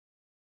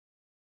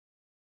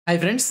Hi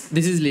friends,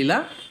 this is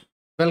Leela.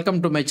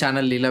 Welcome to my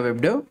channel Leela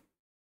Webdev.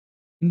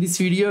 In this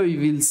video, we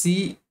will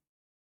see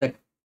the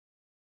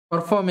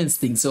performance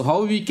thing. So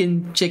how we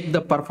can check the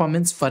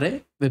performance for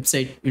a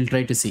website, we'll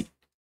try to see.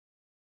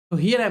 So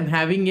here I'm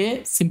having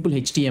a simple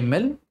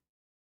HTML.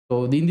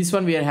 So in this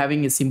one, we are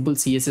having a simple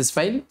CSS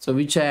file. So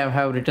which I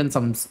have written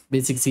some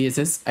basic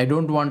CSS. I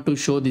don't want to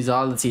show these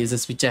all the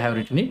CSS which I have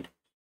written it.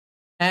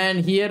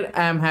 And here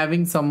I am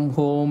having some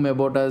home,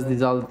 about us,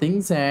 these all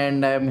things.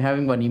 And I am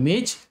having one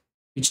image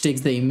which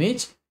takes the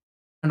image.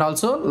 And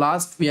also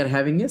last we are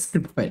having a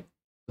script file.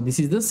 So this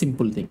is the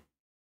simple thing.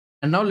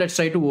 And now let's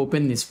try to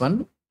open this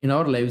one in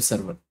our live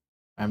server.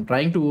 I'm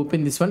trying to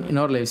open this one in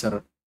our live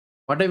server.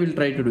 What I will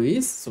try to do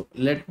is, so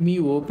let me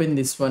open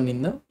this one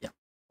in the,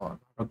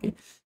 okay.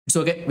 It's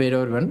okay,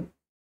 wherever one.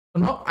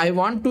 So now I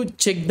want to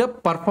check the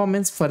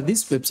performance for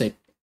this website.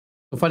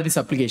 So for this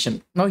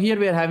application. Now here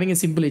we are having a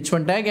simple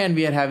h1 tag and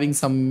we are having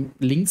some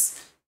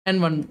links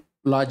and one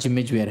large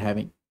image we are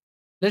having.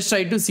 Let's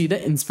try to see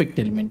the inspect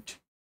element.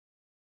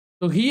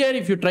 So here,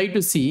 if you try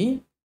to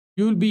see,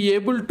 you will be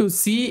able to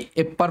see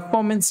a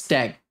performance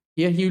tag.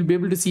 Here, you will be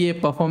able to see a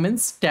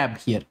performance tab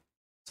here.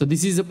 So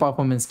this is a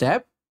performance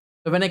tab.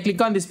 So when I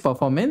click on this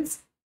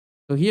performance,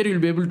 so here you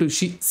will be able to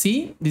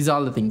see these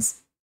all the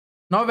things.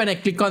 Now when I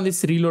click on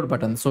this reload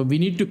button, so we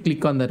need to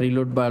click on the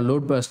reload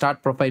bar,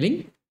 start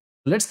profiling.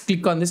 Let's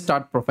click on this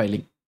start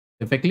profiling.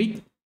 If I click,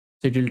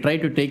 so it will try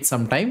to take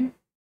some time.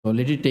 So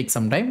let it take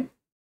some time.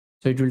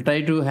 So it will try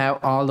to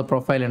have all the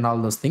profile and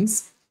all those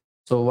things.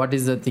 So what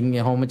is the thing,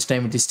 how much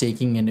time it is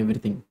taking and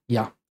everything.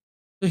 Yeah.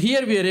 So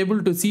here we are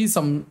able to see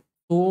so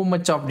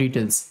much of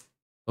details.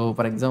 So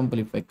for example,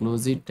 if I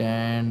close it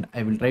and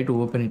I will try to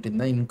open it in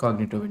the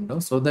incognito window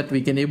so that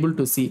we can able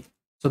to see.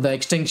 So the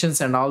extensions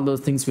and all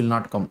those things will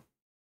not come.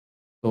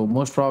 So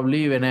most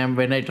probably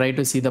when I try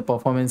to see the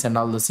performance and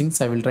all those things,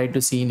 I will try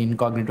to see in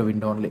incognito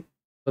window only.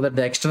 So that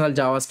the external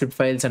JavaScript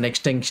files and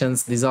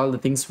extensions, these all the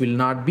things will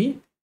not be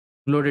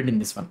loaded in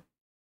this one.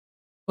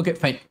 Okay,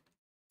 fine.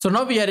 So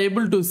now we are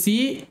able to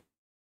see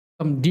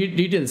some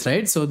details,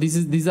 right? So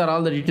these are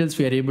all the details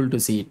we are able to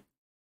see.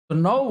 So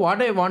now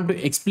what I want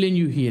to explain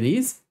you here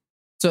is,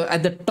 so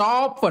at the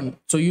top one,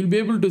 so you'll be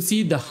able to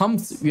see the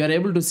humps. We are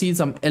able to see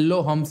some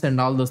yellow humps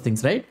and all those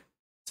things, right?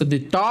 So the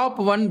top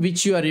one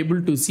which you are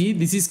able to see,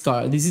 this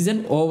is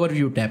an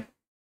overview tab.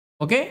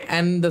 Okay,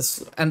 and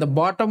the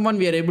bottom one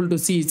we are able to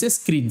see is a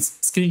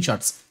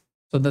screenshots.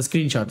 So the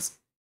screenshots.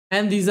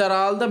 And these are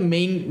all the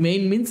main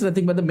means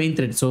nothing but the main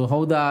thread. So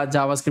how the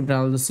JavaScript and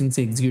all those things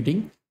are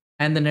executing,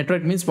 and the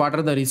network means what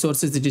are the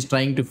resources it is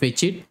trying to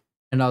fetch it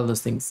and all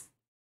those things.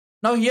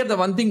 Now here the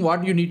one thing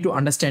what you need to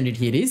understand it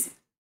here is,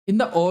 in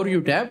the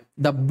overview tab,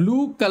 the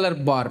blue color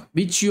bar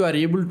which you are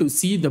able to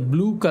see, the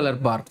blue color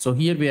bar. So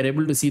here we are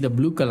able to see the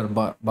blue color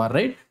bar,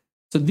 right?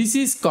 So this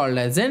is called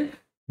as an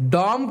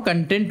DOM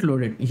content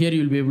loaded. Here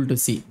you will be able to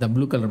see the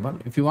blue color bar.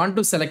 If you want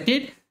to select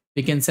it,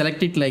 we can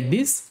select it like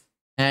this.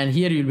 And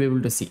here you'll be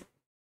able to see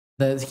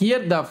here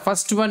the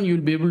first one you'll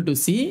be able to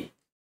see.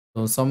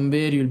 So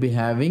somewhere you'll be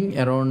having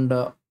around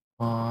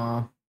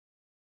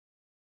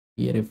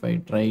here. If I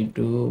try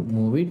to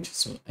move it,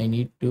 so I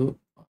need to,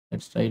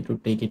 let's try to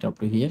take it up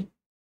to here.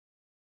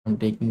 I'm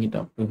taking it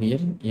up to here.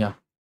 Yeah,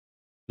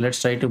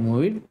 let's try to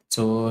move it.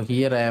 So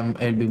here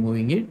I'll be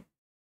moving it.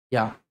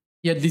 Yeah,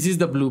 here this is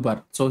the blue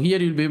bar. So here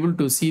you'll be able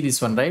to see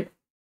this one, right?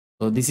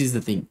 So this is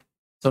the thing.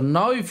 So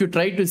now if you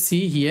try to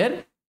see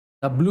here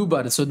the blue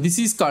bar, so this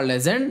is called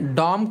as an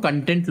DOM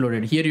content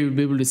loaded. Here you will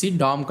be able to see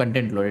DOM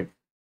content loaded.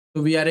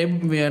 So we are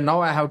now,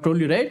 I have told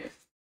you, right?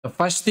 The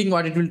first thing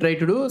what it will try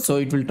to do, so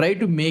it will try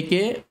to make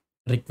a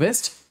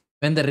request.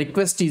 When the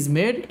request is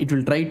made, it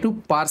will try to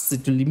parse.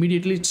 It will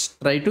immediately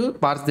try to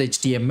parse the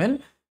HTML.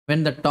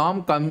 When the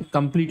DOM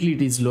completely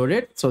it is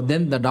loaded, so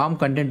then the DOM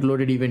content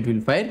loaded event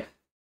will fire.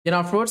 Then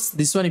afterwards,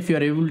 this one, if you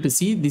are able to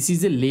see, this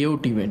is a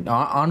layout event,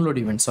 onload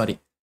event. Sorry.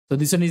 So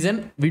this one is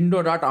an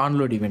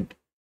window.onload event.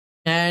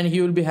 And he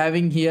will be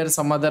having here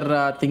some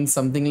other things,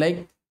 something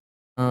like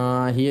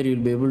here you'll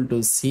be able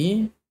to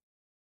see.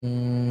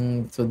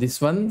 So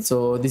this one,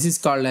 so this is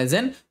called as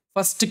an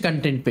first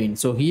content pane.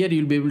 So here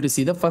you'll be able to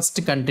see the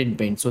first content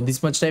pane. So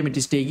this much time it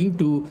is taking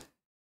to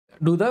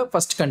do the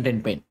first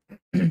content pane.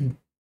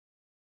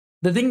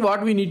 The thing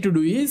what we need to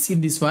do is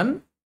in this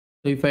one.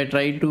 So if I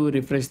try to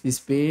refresh this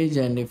page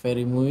and if I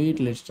remove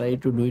it, let's try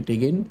to do it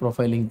again,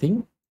 profiling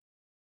thing.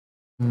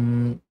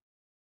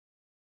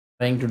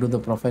 Trying to do the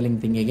profiling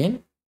thing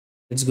again.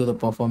 Let's go the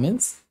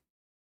performance,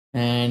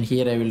 and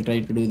here I will try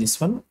to do this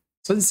one.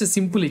 So this is a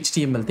simple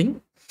HTML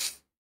thing.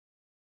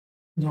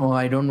 No,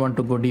 I don't want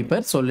to go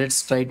deeper. So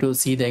let's try to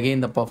see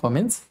again the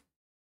performance.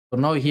 So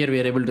now here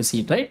we are able to see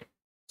it, right?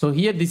 So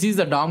here this is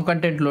the DOM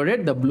content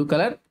loaded, the blue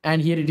color,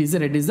 and here it is the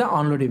red is the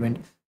onload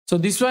event. So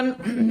this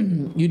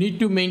one you need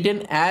to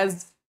maintain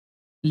as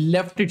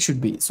left it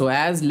should be. So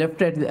as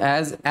left at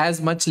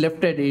as much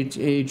left at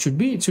it should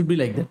be. It should be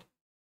like that.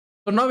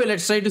 So now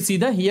let's try to see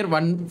the here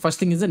one first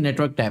thing is the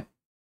network tab.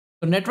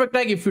 So network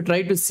tag, if you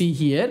try to see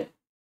here,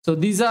 so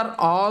these are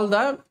all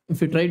the,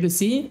 if you try to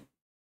see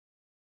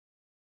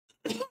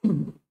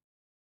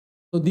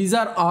So these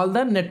are all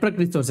the network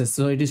resources.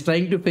 So it is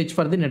trying to fetch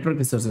for the network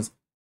resources.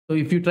 So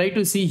if you try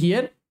to see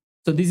here,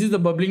 so this is the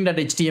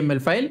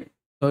bubbling.html file.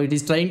 So it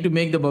is trying to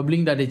make the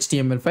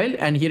bubbling.html file,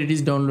 and here it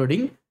is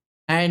downloading,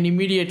 and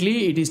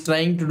immediately it is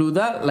trying to do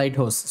the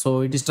lighthouse.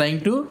 So it is trying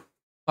to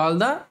call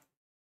the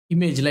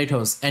image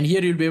lighthouse, and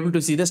here you'll be able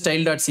to see the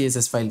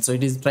style.css file. So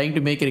it is trying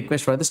to make a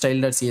request for the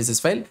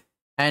style.css file,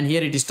 and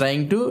here it is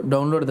trying to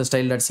download the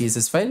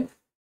style.css file,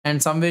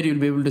 and somewhere you'll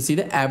be able to see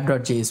the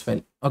app.js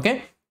file.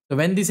 Okay, so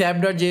when this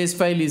app.js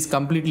file is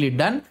completely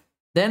done,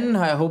 then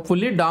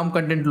hopefully DOM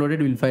content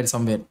loaded will fire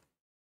somewhere.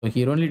 So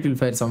here only it will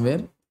fire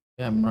somewhere.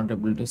 I'm not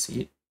able to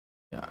see it.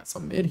 Yeah,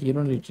 somewhere here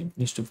only it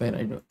needs to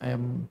fire. I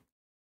am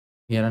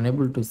here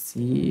unable to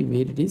see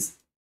where it is.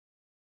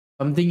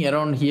 Something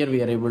around here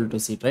we are able to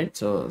see it, right?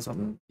 So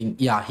something,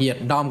 yeah, here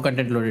DOM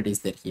content loaded is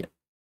there here.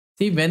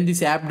 See, when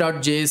this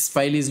app.js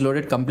file is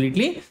loaded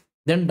completely,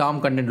 then DOM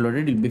content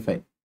loaded will be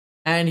fine.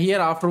 And here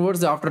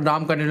afterwards, after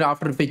DOM content,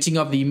 after fetching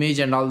of the image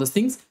and all those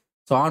things,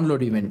 so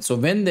onload event. So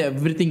when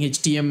everything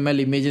HTML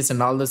images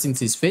and all those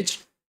things is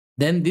fetched,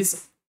 then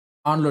this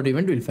onload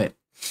event will fire.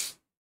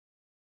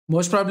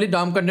 Most probably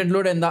DOM content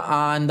load and the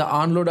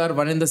onload are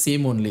one and the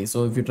same only.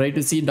 So if you try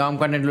to see, DOM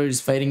content load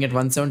is firing at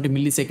 170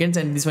 milliseconds,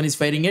 and this one is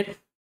firing at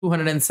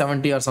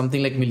 270 or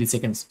something like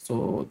milliseconds.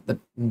 So that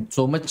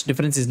so much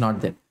difference is not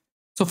there.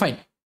 So fine.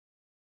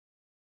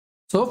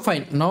 So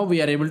fine. Now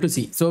we are able to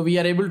see. So we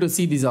are able to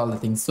see these all the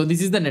things. So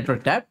this is the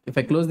network tab. If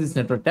I close this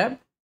network tab,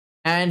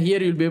 and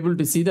here you'll be able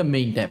to see the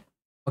main tab.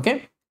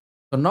 Okay.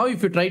 So now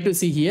if you try to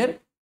see here,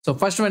 so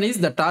first one is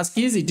the task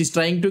is it is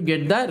trying to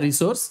get the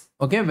resource.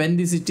 Okay, when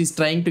it is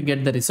trying to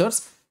get the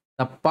resource,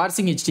 the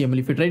parsing HTML.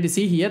 If you try to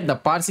see here, the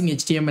parsing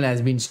HTML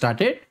has been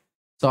started.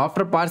 So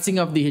after parsing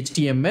of the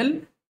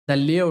HTML, the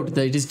layout,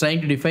 it is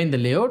trying to define the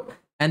layout,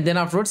 and then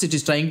afterwards it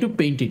is trying to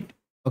paint it.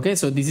 Okay,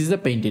 so this is the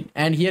painted,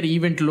 and here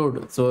event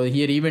load. So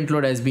here event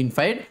load has been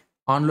fired,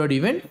 onload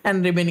event,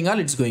 and remaining all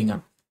it's going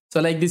on.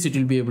 So like this it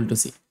will be able to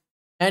see.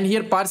 And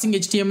here parsing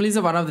HTML is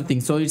one of the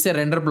things. So it's a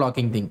render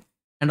blocking thing.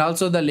 And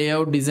also the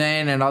layout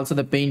design and also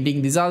the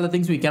painting, these are the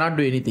things we cannot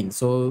do anything.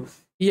 So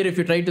here if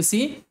you try to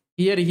see,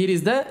 here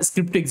is the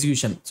script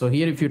execution. So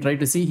here if you try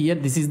to see here,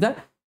 this is the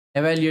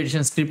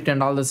evaluation script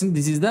and all those things.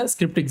 This is the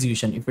script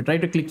execution. If you try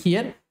to click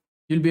here,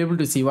 you'll be able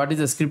to see what is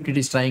the script it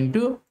is trying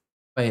to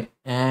fire.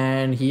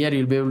 And here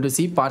you'll be able to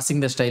see parsing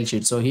the style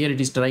sheet. So here it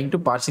is trying to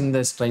parsing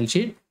the style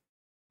sheet.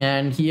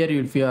 And here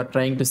if you are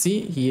trying to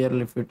see,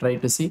 here if you try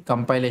to see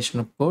compilation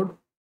of code.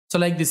 So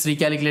like this,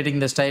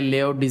 recalculating the style,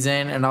 layout,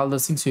 design, and all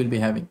those things you will be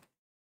having.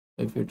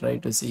 So if you try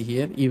to see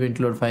here, event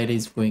load fire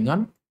is going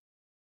on.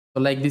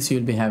 So like this you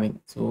will be having.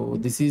 So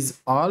this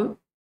is all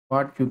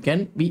what you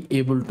can be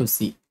able to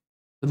see.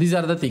 So these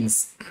are the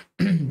things.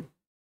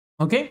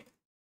 Okay.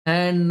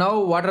 And now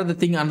what are the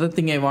thing? Another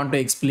thing I want to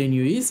explain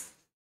you is,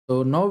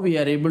 so now we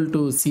are able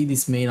to see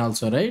this main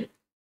also, right?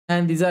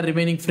 And these are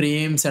remaining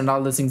frames and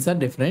all the things are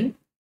different.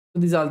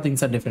 So these all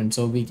things are different.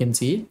 So we can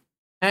see it.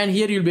 And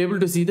here you'll be able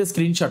to see the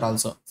screenshot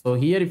also. So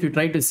here if you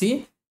try to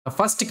see, the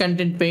first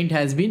content paint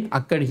has been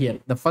occurred here.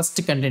 The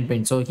first content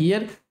paint. So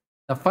here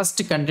the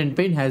first content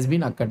paint has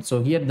been occurred.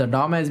 So here the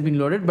DOM has been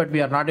loaded, but we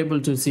are not able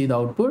to see the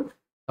output.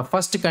 The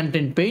first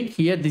content paint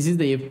here, this is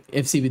the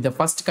FCB. The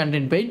first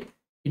content paint,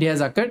 it has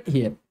occurred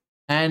here.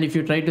 And if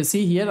you try to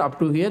see here up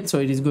to here, so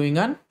it is going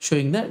on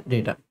showing the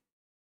data.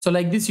 So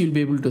like this you'll be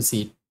able to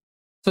see it.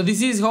 So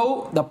this is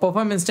how the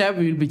performance tab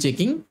we will be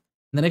checking.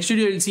 In the next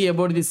video, you'll see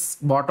about this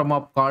bottom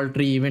up call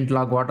tree, event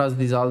log, what are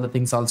these all the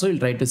things also, you'll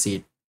try to see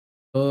it.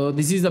 So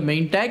this is the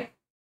main tag.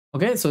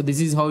 Okay, so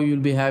this is how you'll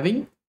be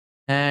having.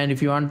 And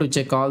if you want to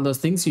check all those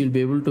things, you'll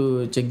be able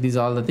to check these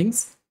all the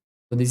things.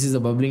 So this is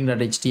the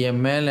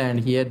bubbling.html,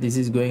 and here this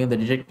is going on the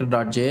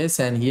detector.js,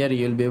 and here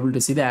you'll be able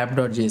to see the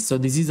app.js. So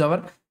this is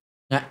our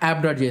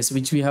app.js,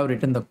 which we have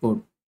written the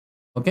code.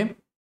 Okay,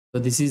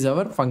 so this is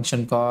our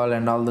function call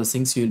and all those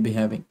things you'll be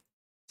having.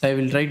 So I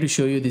will try to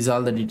show you these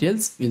all the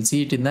details. We'll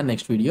see it in the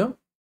next video.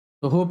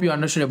 So hope you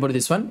understood about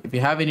this one. If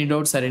you have any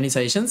doubts or any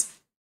suggestions,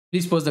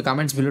 please post the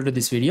comments below to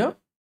this video.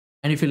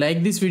 And if you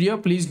like this video,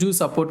 please do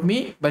support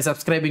me by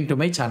subscribing to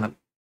my channel.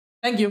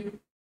 Thank you.